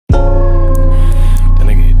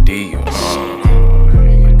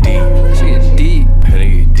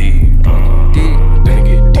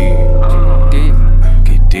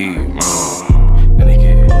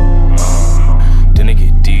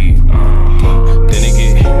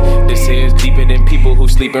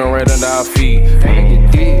sleeping right under our feet.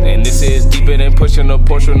 And this is deeper than pushing a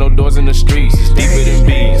Porsche, no doors in the streets. It's deeper than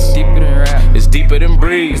beats. It's deeper than rap. It's deeper than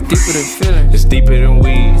breeze. It's deeper than feelings. It's deeper than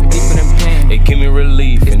weed. It's deeper than pain. It give me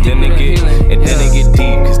relief, and then it get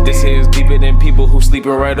deep. Cause this here is deeper than people who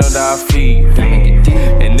sleeping right under our feet.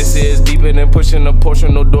 And this here is deeper than pushing a Porsche,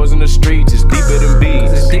 no doors in the streets. It's deeper than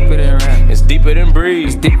beats. It's deeper than rap. It's deeper than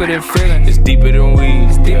breeze. It's deeper than feelings. It's deeper than weed.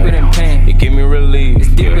 It's deeper than pain. It give me relief. It's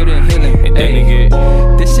deeper than healing. And then it get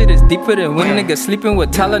this shit is deeper than when niggas sleeping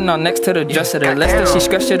with Tylenol next to the dresser. The less that she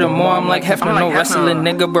scratch it, the more I'm like Hefner. No wrestling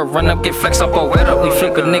nigga, but run up, get flex up or wet up. We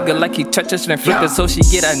flip a nigga like he touches and flip it, so she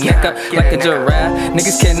get her neck up like a giraffe.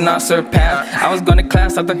 Niggas cannot surpass. I was going to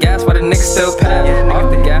class off the gas, but the niggas still pass.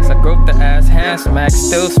 Off the gas, I broke the ass, hand smack,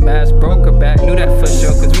 still smash, broke her back. Knew that for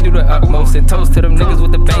sure, cause we do the utmost. And toast to them niggas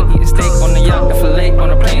with the bank, eating steak on the yacht, the fillet on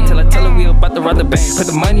the plane. Till I tell her we about to rob the bank. Put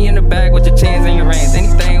the money in the bag with your chains and your rings.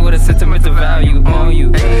 Anything with a sentimental value on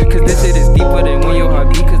you. Cause this shit is deeper than when your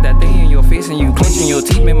heart beat. Cause that thing in your face and you clenching your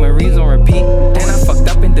teeth, memories on repeat. Then I fucked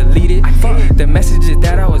up and deleted the messages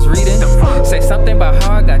that I was reading. Say something about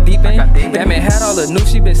how I got deep in. Damn, it had all the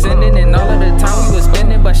news she been sending and all of the time we was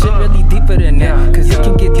spending. But shit really deeper than that. Cause it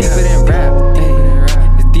can get deeper than rap.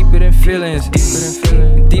 It's deeper than feelings,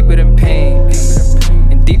 deeper than pain,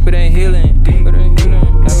 and deeper than healing. Let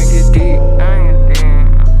me get deep.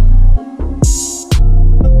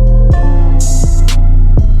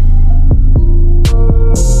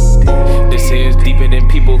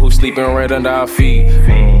 People who sleeping right under our feet.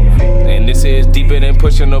 And this is deeper than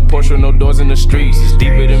pushing a Porsche, no doors in the streets. It's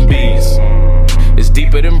deeper than beats. It's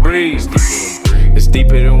deeper than breeze. It's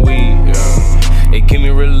deeper than weed. It give me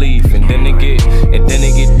relief, and then it get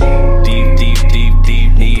deep.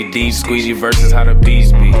 Need deep, squeezy versus how the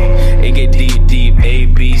beats be. It get deep, A,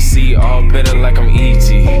 B, C, all better like I'm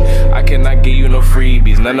E.T. I cannot give you no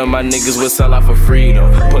freebies. None of my niggas would sell out for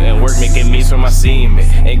freedom. Putting work, making meats for my semen.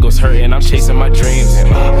 Ankles hurting, I'm chasing my dreams.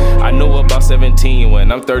 And I know about 17.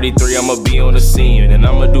 When I'm 33, I'ma be on the scene. And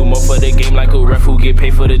I'ma do more for the game like a ref who get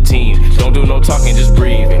paid for the team. Don't do no talking, just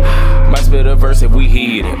breathing. Might spit a verse if we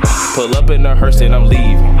heat it. Pull up in the hearse and I'm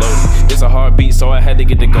leaving. This a hard beat, so I had to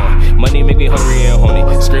get it going. Money make me hungry and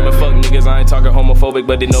horny. Screaming fuck niggas, I ain't talking homophobic,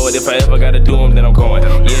 but they know it. If I ever gotta do them, then I'm going.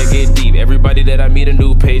 Yeah, get deep. Everybody that I meet, a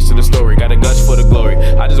new page to the story. Got a gush for the glory.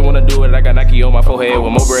 I just wanna do it. I got Nike on my forehead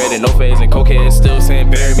with more bread and no feds and cokeheads. Still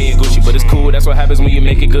saying bury me in Gucci, but it's cool. That's what happens when you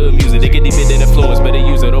make it good music. They get deeper than influence, better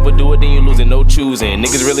use it. Overdo it, then you lose it. No choosing.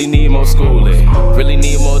 Niggas really need more schooling. Really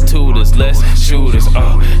need more tutors, less shooters.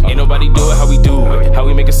 Ain't nobody do it how we do it. How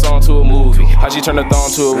we make a song to a movie. How she turn a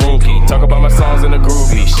thong to a room key. Talk about my songs in a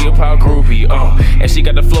groupie. She a proud groupie. And she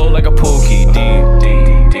got the flow like a pookie.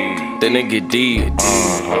 Deep. Then it get deep.